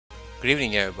Good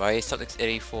evening, everybody. Celtics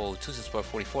 84, 2 Sport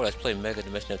 44. Let's play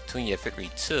Megadimension Neptunia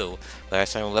Victory 2.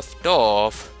 Last time we left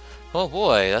off, oh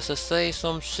boy, let's just say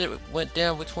some shit went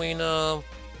down between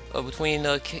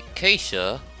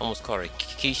K-Sha. Almost called her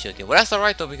K-Sha again. Well, that's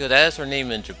alright though, because that is her name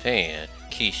in Japan,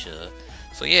 K-Sha.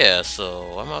 So yeah,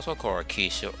 so I might as well call her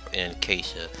K-Sha and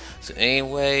K-Sha. So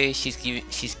anyway, she's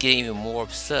getting even more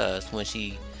obsessed when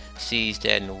she sees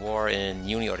that Noire and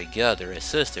Uni are together as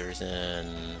sisters,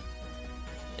 and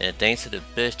thanks to the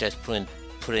bitch that's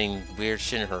putting weird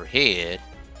shit in her head,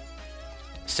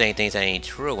 saying things that ain't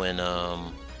true, and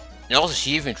also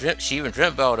she even dreamt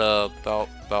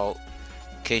about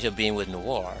K-Sha being with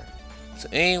Noire. So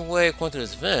anyway, according to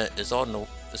this event, it's all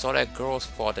that girl's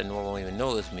fault that Noire won't even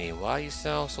notice me. Why you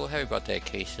sound so heavy about that,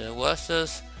 K-Sha? Well, let's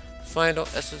just find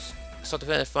out. Let's just start the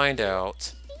event and find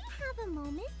out. Do you have a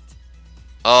moment?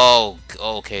 Oh,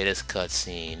 okay, this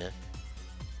cutscene.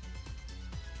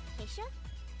 K-Sha?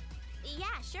 Yeah,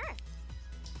 sure.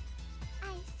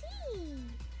 I see.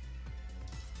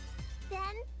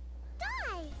 Then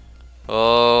die.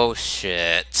 Oh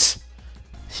shit.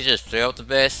 She just threw out the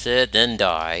best shit, then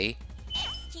die.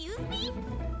 Excuse me?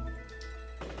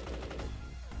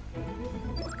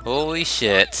 Holy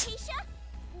shit. K-Sha?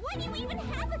 Why do you even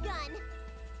have a gun?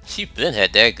 She been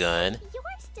had that gun. You're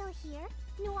still here.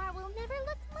 Noire will never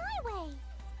look my way.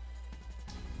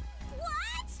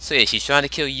 What? So yeah, she's trying to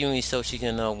kill Uni so she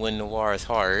can win Noire's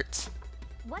heart.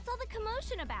 What's all the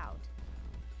commotion about?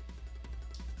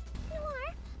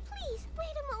 Noire, please,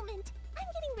 wait a moment. I'm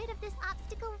getting rid of this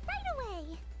obstacle right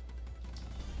away.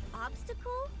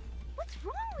 Obstacle? What's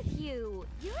wrong with you?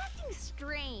 You're acting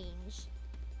strange.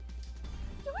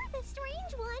 You're the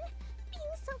strange one,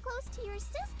 being so close to your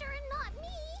sister and not me.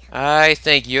 I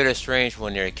think you're the strange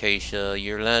one there, K-Sha.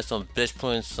 You're letting some bitch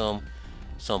putting some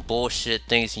bullshit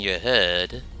things in your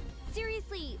head.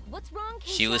 Seriously, what's wrong,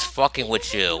 K-Sha? She was fucking with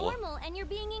This you. isn't normal, and you're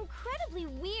being incredibly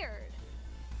weird.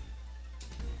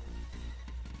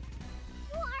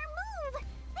 Noire, move!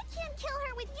 I can't kill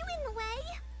her with you in the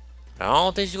way. I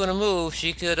don't think she's gonna move.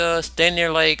 She could stand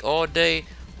there like all day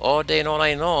and all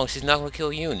night long. She's not gonna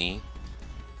kill Uni.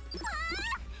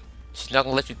 She's not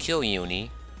gonna let you kill Uni.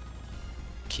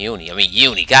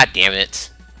 Uni, god damn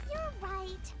it. You're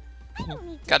right. I don't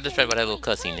need to Got distracted by that kill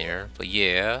little cutscene there, but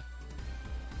yeah.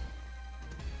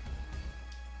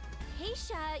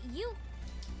 K-Sha, you...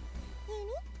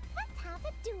 Uni, let's have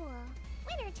a duel.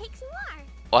 Winner takes Noire.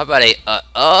 What about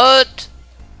a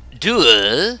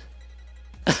duel?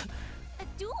 A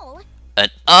duel? An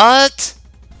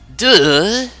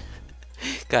duel?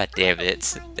 God damn it.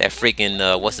 That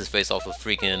freaking what's his face off of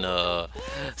freaking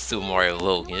Super Mario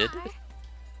Logan.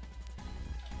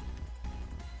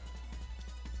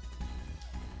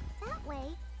 That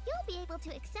way, you'll be able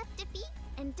to accept defeat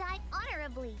and die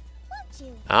honorably, won't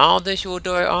you? I don't think she will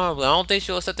do it honorably. I don't think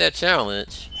she'll accept that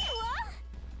challenge. What?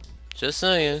 Just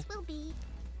saying. This will be...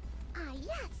 Ah,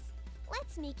 yes.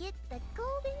 Let's make it the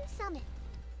Golden Summit.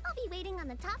 I'll be waiting on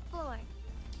the top floor.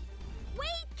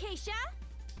 Wait, K-Sha!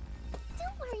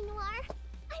 Don't worry, Noire.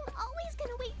 I'm always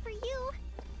gonna wait for you.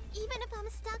 Even if I'm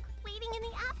stuck waiting in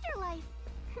the afterlife.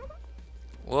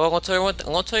 Well, I'm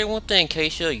gonna tell you one thing,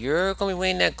 K-Sha. You're gonna be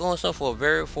waiting that going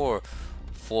something for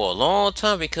a long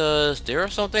time, because there are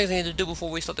some things we need to do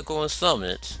before we start the Golden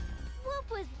Summit. What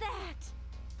was that?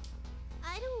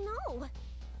 I don't know.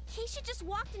 K-Sha just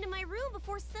walked into my room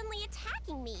before suddenly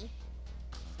attacking me.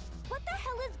 What the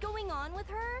hell is going on with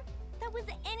her? That was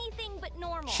anything but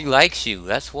normal. She likes you,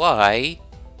 that's why.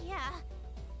 Yeah.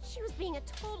 She was being a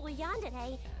total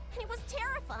yandere, and it was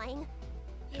terrifying.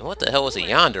 And what the hell was a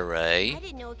yandere? I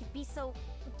didn't know it could be so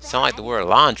bad. Sound like the word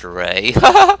lingerie.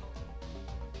 But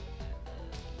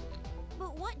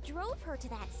what drove her to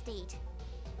that state?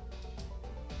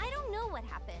 I don't know what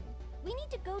happened. We need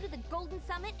to go to the Golden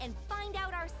Summit and find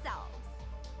out ourselves.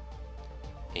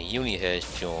 And Uni has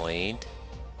joined.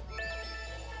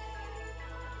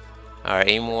 Alright,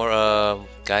 any more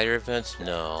guider events?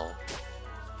 No.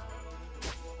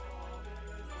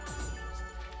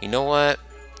 You know what?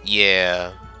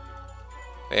 Yeah.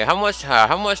 Hey, how much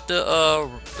the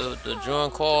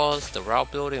drone cost? The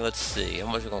route building? Let's see. How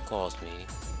much it gonna cost me?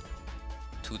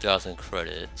 2,000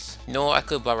 credits. You know what? I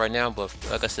could buy right now, but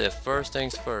like I said, first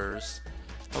things first.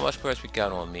 How much credits we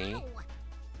got on me?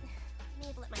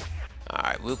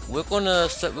 Alright, we're gonna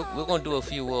do a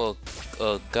few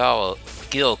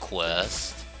guild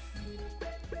quests.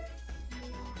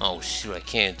 Oh shoot, I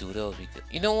can't do those because,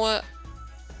 you know what?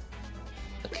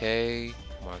 Okay,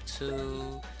 Mark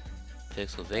II,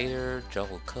 Pixel Vader,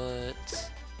 Jungle Cuts.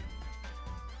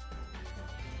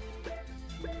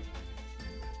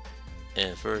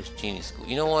 and first genie school.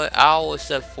 You know what? I'll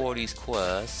accept 4 of these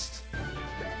quests.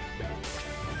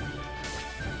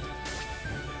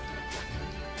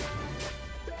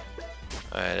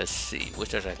 Alright, let's see.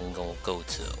 Which church I can go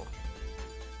to.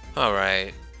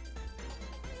 Alright.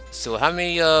 So how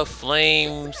many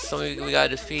flames we gotta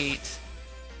defeat?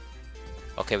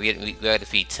 Okay, we gotta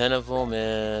defeat 10 of them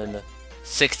and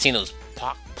 16 of those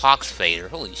pox fader.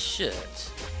 Holy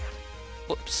shit.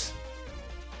 Whoops.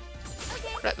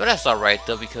 But that's alright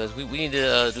though, because we need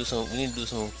to do some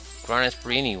grinding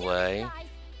spree anyway.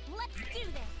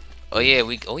 Oh yeah,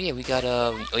 we got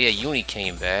oh yeah, Uni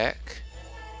came back.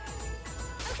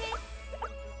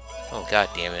 Oh god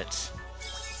damn it.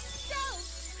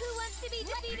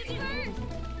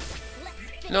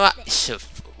 No,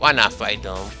 why not fight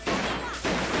them?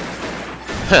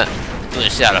 Huh. Doing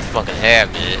shit out of fucking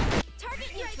habit.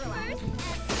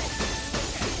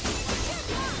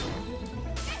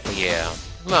 Yeah,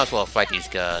 might as well fight these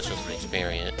guys just for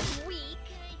experience.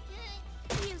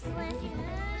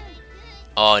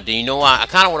 Oh, do you know what? I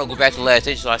kind of want to go back to the last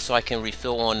stage so I can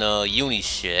refill on Uni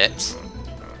shit.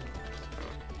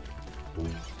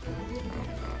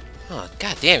 Oh,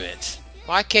 god damn it!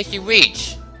 Why can't you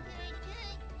reach?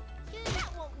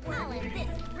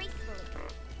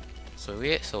 So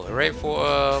we're ready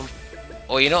for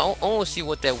oh, you know, I want to see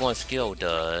what that one skill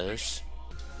does.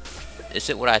 Is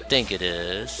it what I think it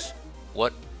is?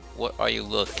 What are you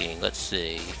looking? Let's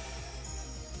see.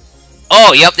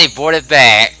 Oh, yep, they brought it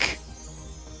back.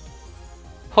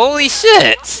 Holy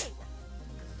shit!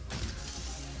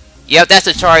 Yep, that's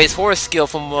the Charlie's horse skill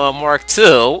from Mark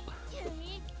II.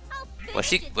 But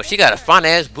she got a fine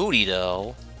ass booty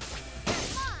though.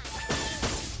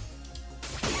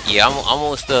 Yeah, I'm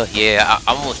almost I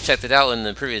almost checked it out in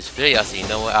the previous video. So you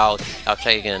know what? I'll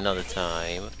check it again another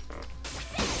time.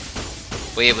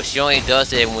 But yeah, but she only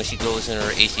does it when she goes in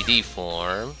her ACD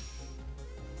form.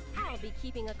 I'll be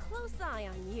keeping a close eye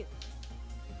on you.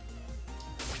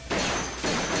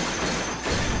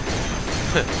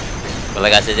 But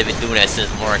like I said, they've been doing that since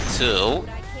Mark II,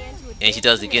 and she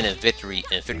does it again in Victory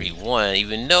 1.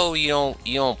 Even though you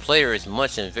don't play her as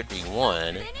much in Victory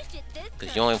 1,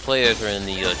 because you only play her in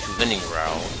the true vending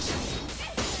routes.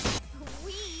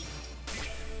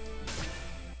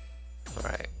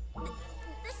 Alright.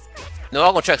 No,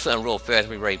 I'm gonna check something real fast.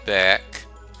 Be right back.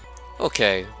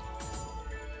 Okay.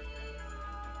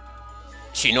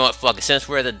 So you know what? Fuck it. Since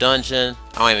we're at the dungeon,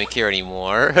 I don't even care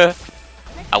anymore.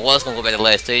 I was gonna go back to the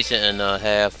last station and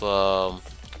have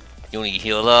Uni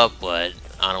heal up, but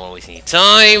I don't want to waste any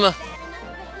time.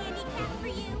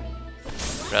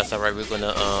 That's alright. We're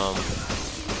gonna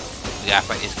we gotta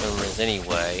fight these criminals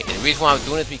anyway. And the reason why I'm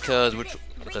doing it is because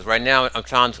right now I'm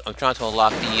trying to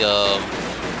unlock the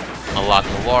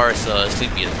Noire's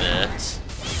sleepy events.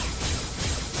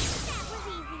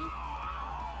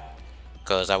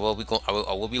 Because I will be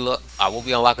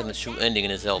unlocking the true ending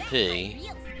in this LP.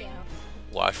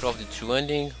 Will I show off the true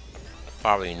ending?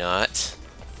 Probably not.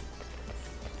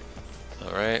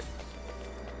 Alright.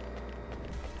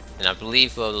 And I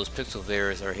believe those pixel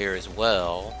bearers are here as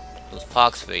well. Those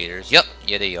pox faders. Yep,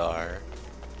 yeah they are.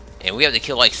 And we have to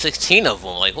kill like 16 of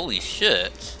them. Like holy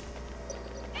shit.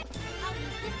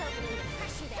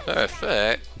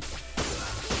 Perfect.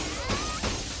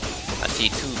 I see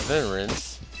 2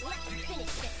 veterans.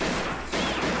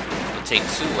 I'll take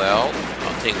 2 out.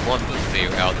 I'll take 1 boot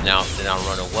fader out now, then I'll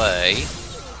run away.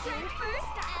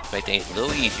 Make things a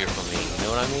little easier for me, you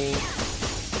know what I mean?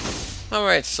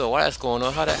 Alright, so while that's going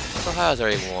on, how's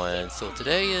everyone? So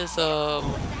today is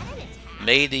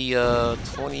May the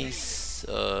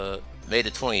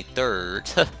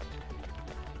 23rd.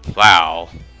 Wow.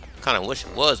 Kinda wish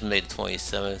it was May the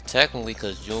 27th. Technically,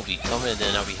 because June will be coming, and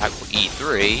then I'll be hyped for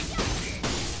E3.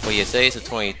 But yeah, say it's the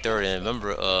 23rd, and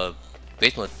remember,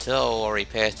 Base Motel already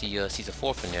passed the season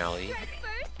 4 finale.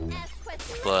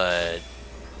 But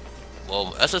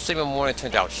well, that's the same morning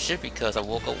turned out shit because I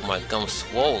woke up with my gums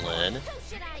swollen.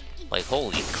 Like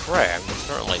holy crap, it's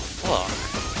starting like fuck.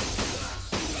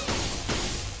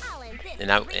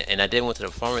 And I did went to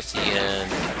the pharmacy and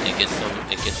get some of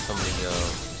the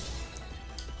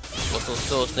what's those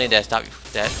pills name that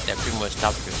pretty much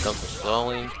stops your gums from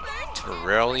swelling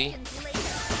temporarily.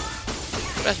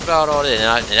 That's about all it is.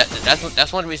 And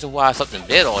that's one reason why I slept in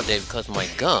bed all day, because of my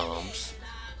gums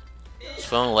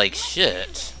swelling like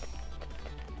shit.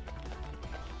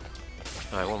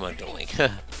 Alright, what am I doing?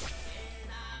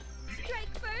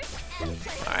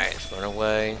 Alright, let's run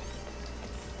away.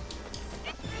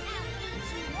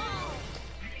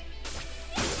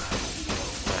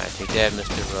 Alright, take that,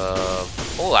 Mr.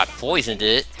 Oh, I poisoned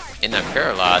it, and I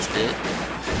paralyzed it.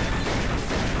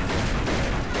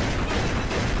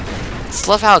 Just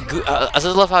love how I just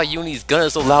love how Uni's gun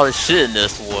is so loud as shit in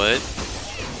this one.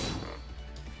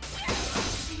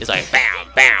 It's like bam,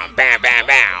 bam, bam, bam,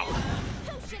 bam.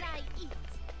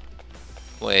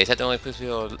 Wait, is that the only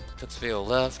pixel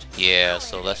left? Yeah,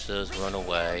 so let's just run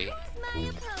away.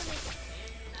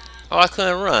 Oh, I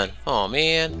couldn't run. Oh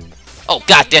man. Oh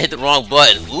god, damn, hit the wrong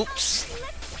button. Oops.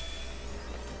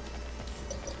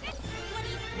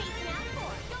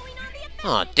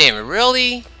 Oh damn it,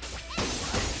 really?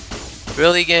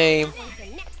 Really, game?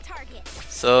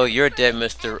 So you're dead,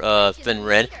 Mr.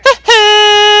 Finren.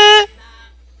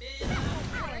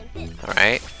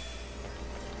 Alright.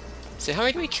 So how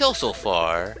many did we kill so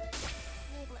far?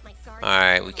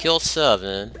 Alright, we killed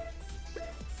 7.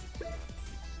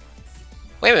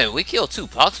 Wait a minute, we killed 2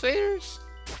 pox faders?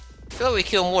 I feel like we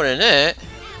killed more than that.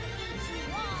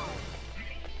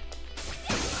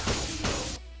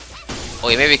 Oh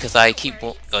yeah, maybe because I keep.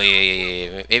 Oh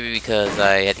yeah. Maybe because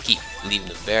I had to keep leaving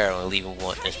the barrel and leaving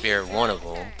one and spare one of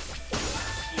them.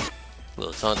 A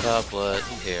little tongue top, but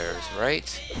who cares,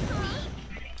 right?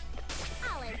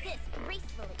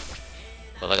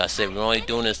 But like I said, we're only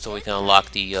doing this so we can unlock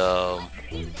the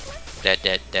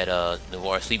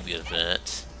Noire Sleepy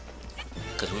event.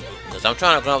 Because I'm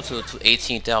trying to go up to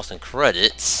 18,000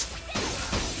 credits.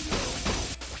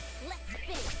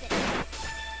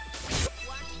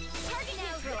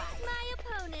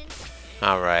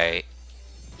 Alright.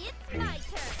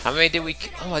 How many did we?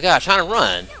 Oh my god, trying to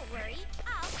run.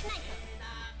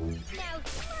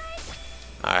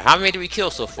 Alright, how many did we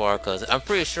kill so far? Because I'm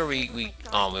pretty sure we need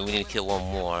to kill one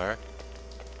more.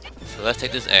 So let's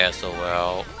take this asshole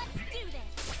out.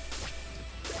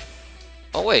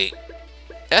 Oh wait.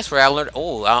 That's where I learned.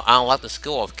 Oh, I unlocked the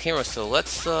skill off camera, so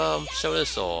let's show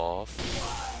this off.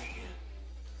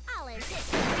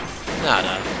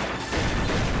 Nada.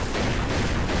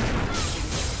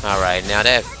 Alright, now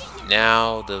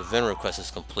the event request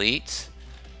is complete.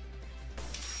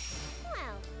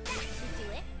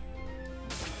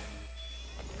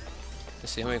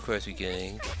 Let's see how many credits we're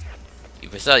getting.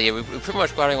 Besides, yeah, we're pretty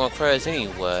much getting on credits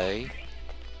anyway.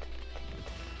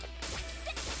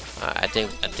 I think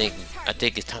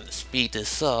it's time to speed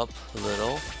this up a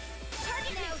little.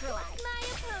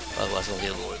 Otherwise, it's gonna get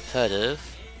a little repetitive.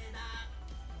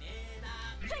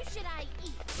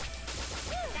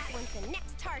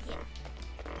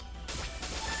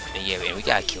 And yeah, man, we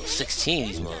gotta kill 16 of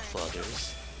these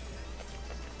motherfuckers.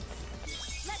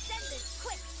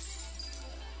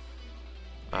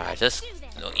 Alright,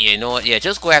 you know what? Yeah,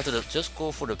 just go for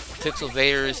the pixel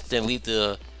invaders, then leave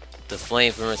the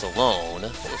flame burners alone.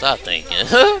 That's what I was thinking.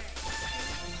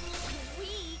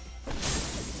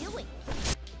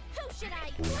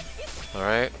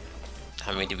 Alright.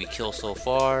 How many did we kill so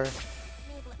far?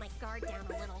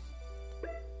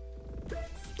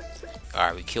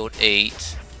 Alright, we killed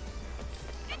 8.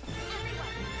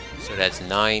 So that's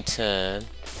 9, 10.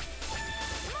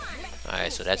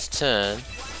 Alright, so that's 10.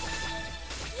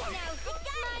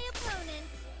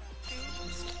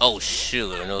 Oh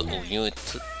shoot, no,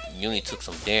 Uni took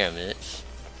some damage.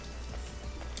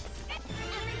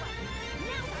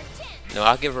 No,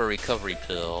 I'll give her a recovery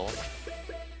pill.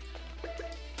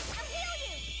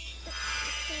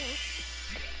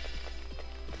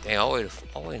 Dang, all the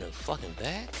way in the fucking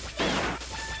back?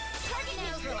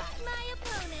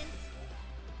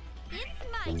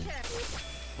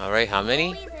 Alright, how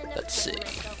many? Let's see.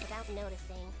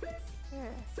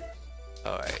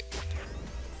 Alright.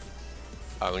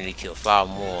 Alright, we need to kill 5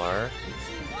 more.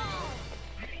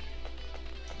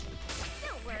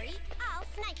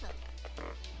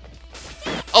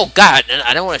 Oh god,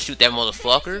 I don't want to shoot that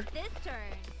motherfucker.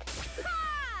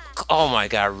 Oh my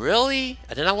god, really?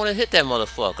 I did not want to hit that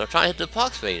motherfucker. I'm trying to hit the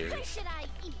pox faders.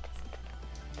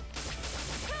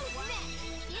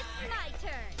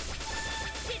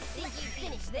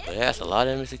 But that's a lot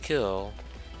of enemies to kill.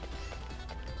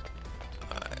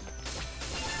 Alright.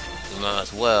 We might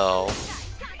as well.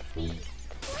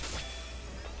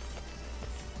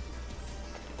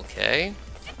 Okay.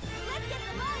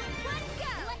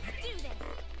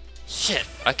 Shit,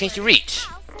 why can't you reach?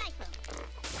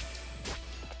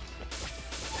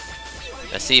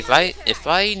 Let's see, if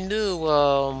I knew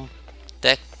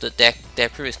that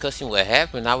previous cutscene would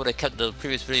happen, I would have kept the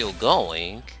previous video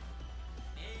going.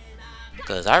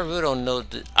 Because I really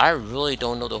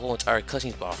don't know the whole entire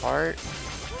cutscenes by heart.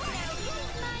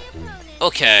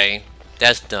 Okay,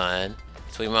 that's done.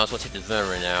 So we might as well take the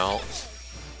veteran out.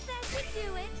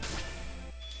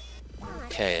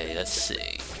 Okay, let's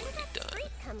see what we done.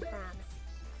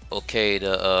 Okay,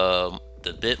 the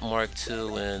bit Mark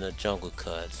II and the jungle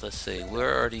cuts. Let's see,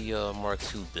 where are the Mark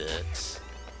II bits?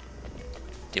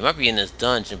 They might be in this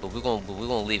dungeon, but we're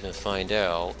gonna leave and find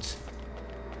out.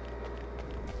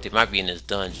 They might be in this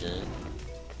dungeon.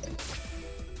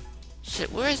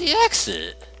 Shit, where's the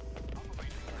exit?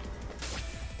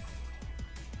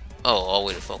 Oh, all the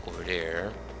way the fuck over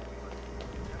there.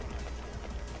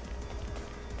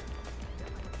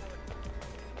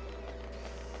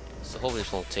 So hopefully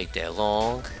this won't take that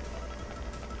long.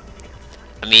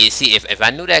 I mean, see, if I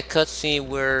knew that cutscene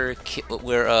where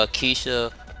K-Sha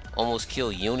almost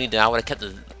killed Uni, then I would have kept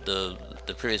the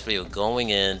previous video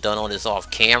going and done all this off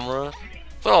camera.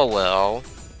 But oh well.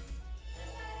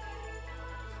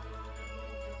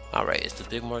 Alright, is the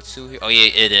big Mark 2 here? Oh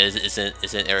yeah, it is. It's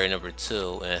in area number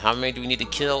 2. And how many do we need to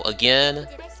kill again?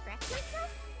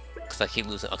 Cause I keep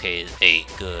losing. Okay, it's 8.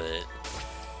 Good.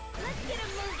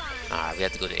 Alright, we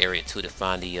have to go to area 2 to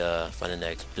find the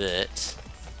next bit.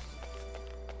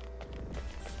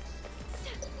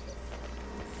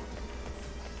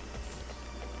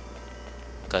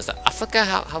 Cause I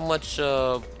forgot how much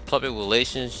public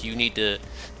relations you need to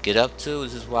get up to.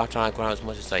 This is why I'm trying to grind as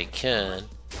much as I can.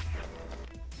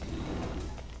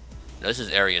 No, this is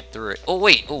area 3. Oh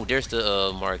wait, oh there's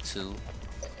the Mark 2.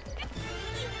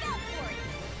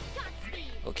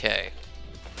 Okay.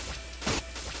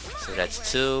 So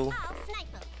that's 2.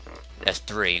 That's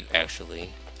 3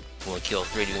 actually. We're gonna kill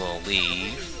 3, we're gonna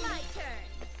leave.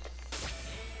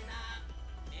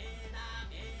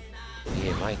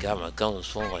 Yeah, my god, my gun was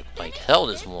flowing like hell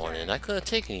this morning. I couldn't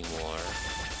take anymore.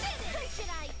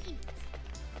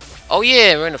 Oh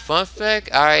yeah, we're in a fun fact.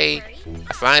 I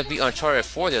finally beat Uncharted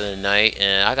 4 the other night,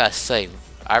 and I gotta say,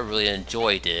 I really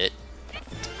enjoyed it.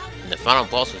 And the final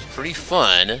boss was pretty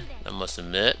fun, I must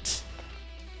admit.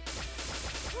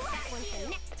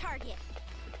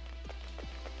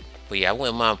 But yeah, I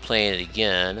wouldn't mind playing it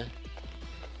again.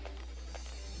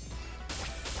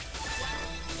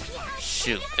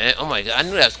 Shoot, man. Oh my god, I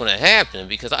knew that was gonna happen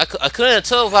because I couldn't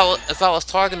tell if I was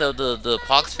talking to the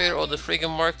Pox Fader or the freaking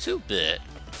Mark II bit.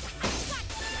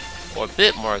 Or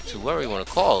bit Mark II, whatever you want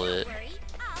to call it.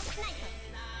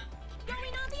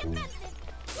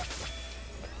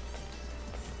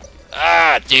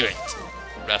 Ah, damn it.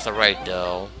 That's alright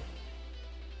though.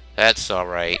 That's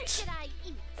alright.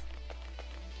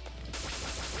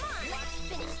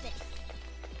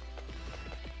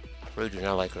 I really do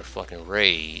not like her fucking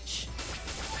rage.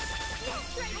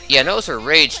 Yeah, I noticed her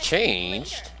rage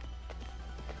changed.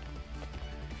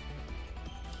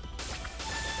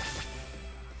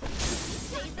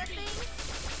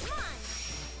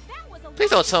 Please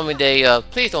don't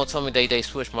tell me they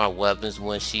switched my weapons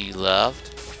when she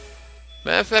left.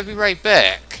 Matter of fact, be right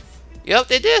back. Yep,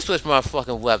 they did switch my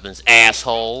fucking weapons,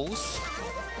 assholes.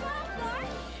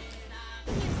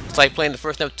 It's like playing the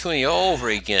first Neptunia over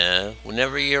again.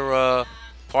 Whenever your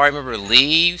party member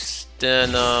leaves,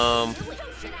 then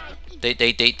they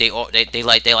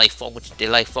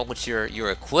fuck with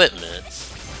your equipment.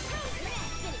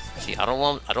 See, I don't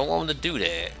want them to do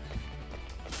that.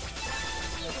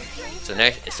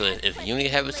 So if Uni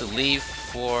happens to leave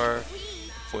for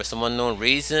some unknown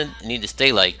reason, you need to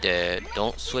stay like that.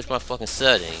 Don't switch my fucking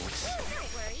settings.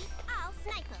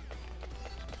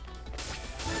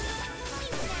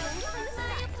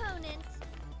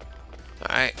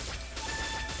 Alright.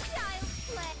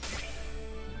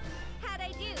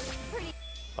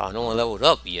 Oh, no one leveled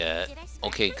up yet.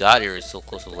 Okay, God here is so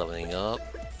close to leveling up.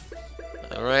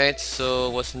 Alright, so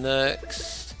what's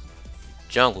next?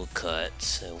 Jungle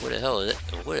Cuts. And where the hell is it?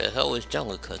 Where the hell is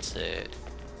Jungle Cuts at?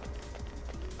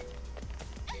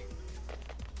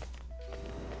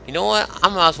 You know what? I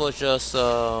might as well just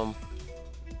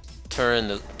turn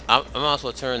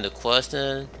the quest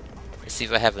in and see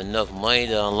if I have enough money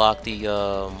to unlock the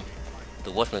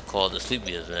whatchamacallit, the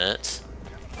sleepy event.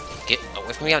 Get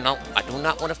away from me! No, I do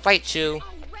not want to fight you.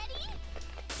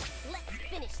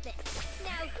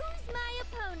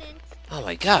 Oh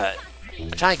my god!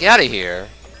 I'm trying to get out of here.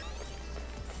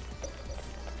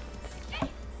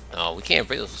 No, we can't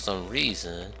break this for some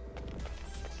reason.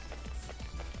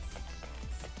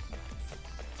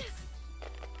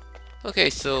 Okay,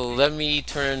 so let me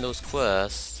turn those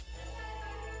quests.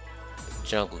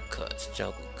 Jungle Cuts,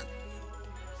 Jungle Cuts.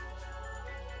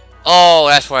 Oh,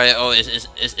 that's right. Oh,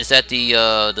 it's at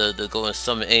the Golden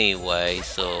Summit anyway,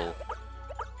 so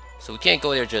we can't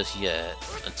go there just yet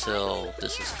until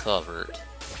this is covered.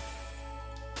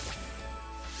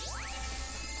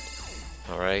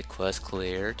 Alright, quest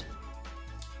cleared.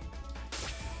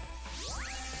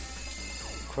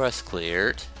 Quest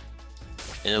cleared.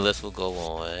 And the list will go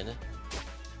on.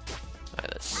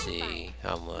 Alright, let's see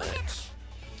how much.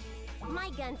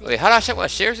 Wait, how do I check my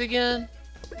shares again?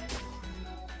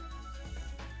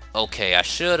 Okay, I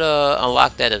should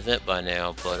unlock that event by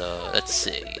now, but let's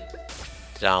see.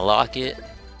 Did I unlock it?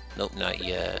 Nope, not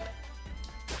yet.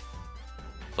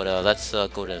 But let's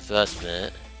go to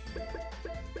investment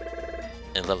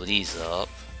and level these up.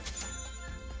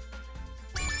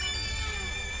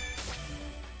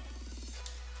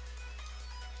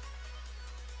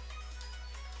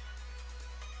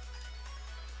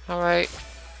 Alright.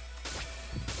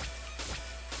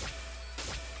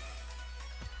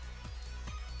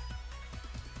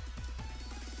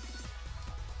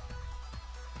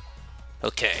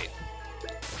 Okay.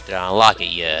 Did I unlock it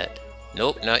yet?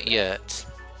 Nope, not yet.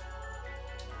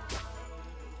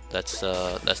 Let's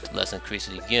increase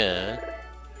it again.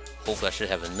 Hopefully I should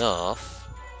have enough.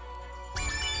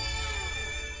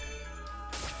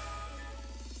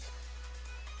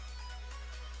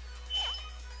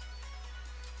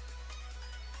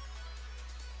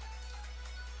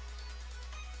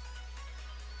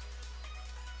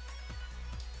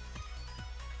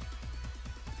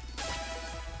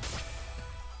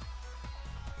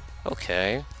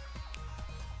 Okay.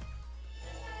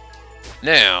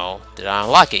 Now, did I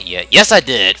unlock it yet? Yes, I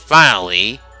did.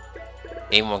 Finally.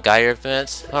 Any more Gaia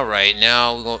events? All right.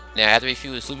 Now after we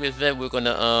do the sleepy event, we're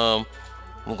gonna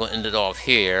end it off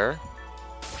here.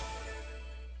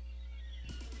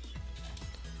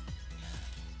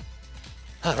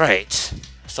 All right.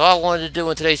 That's all I wanted to do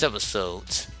in today's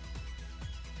episode.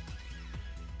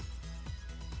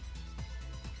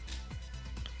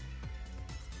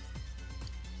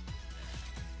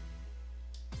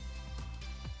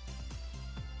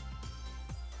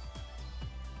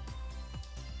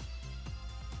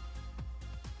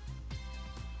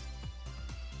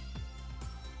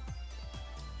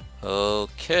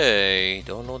 Okay,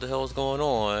 don't know what the hell is going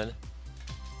on.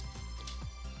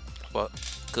 But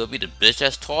could be the bitch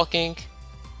that's talking.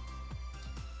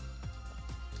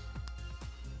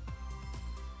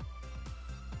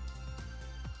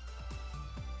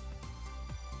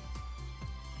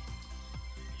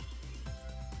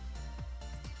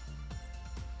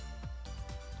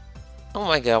 Oh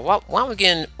my god, why I'm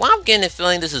getting the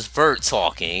feeling this is Vert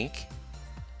talking.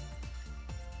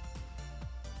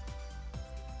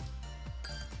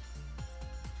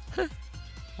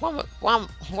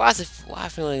 Why I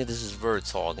feeling like this is Vert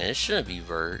talking? It shouldn't be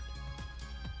Vert.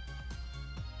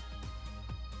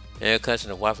 Yeah, question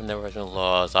the wife never has been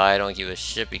lost. I don't give a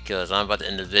shit because I'm about to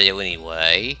end the video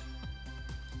anyway.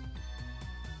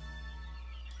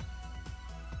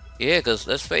 Yeah, because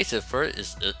let's face it, Vert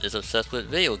is obsessed with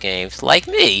video games, like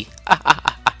me.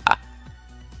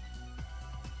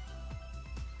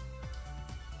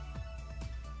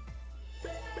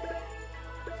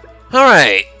 All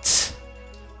right.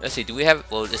 Let's see. Do we have?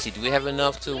 Well, let's see. Do we have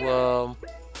enough to? Do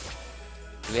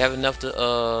we have enough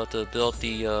to build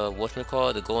the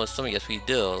whatchamacallit, the golden summit? Yes, we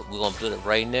do. We're gonna build it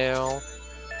right now.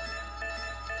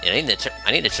 And I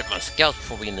need to check my scouts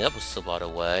before we end the episode, by the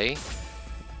way.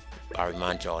 I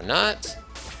remind y'all not.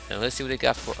 And let's see what they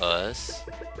got for us.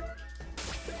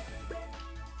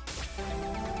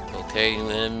 Okay, new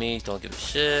enemies. Don't give a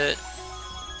shit.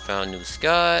 Found new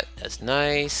Scott. That's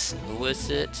nice. Who is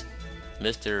it?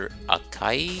 Mr.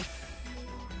 Akai.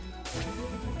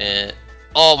 And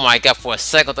oh my god, for a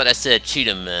second I thought I said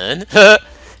Cheetah Man.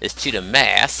 It's Cheetah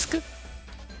Mask.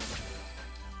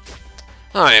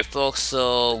 Alright folks,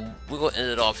 so we're gonna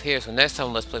end it off here. So next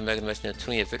time let's play Megadimension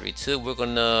Neptunia Victory 2. We're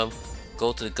gonna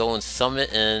go to the Golden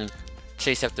Summit and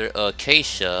chase after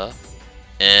K-Sha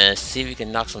and see if we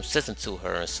can knock some sense into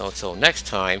her. And so until next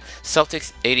time,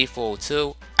 Celtics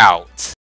 8402 out.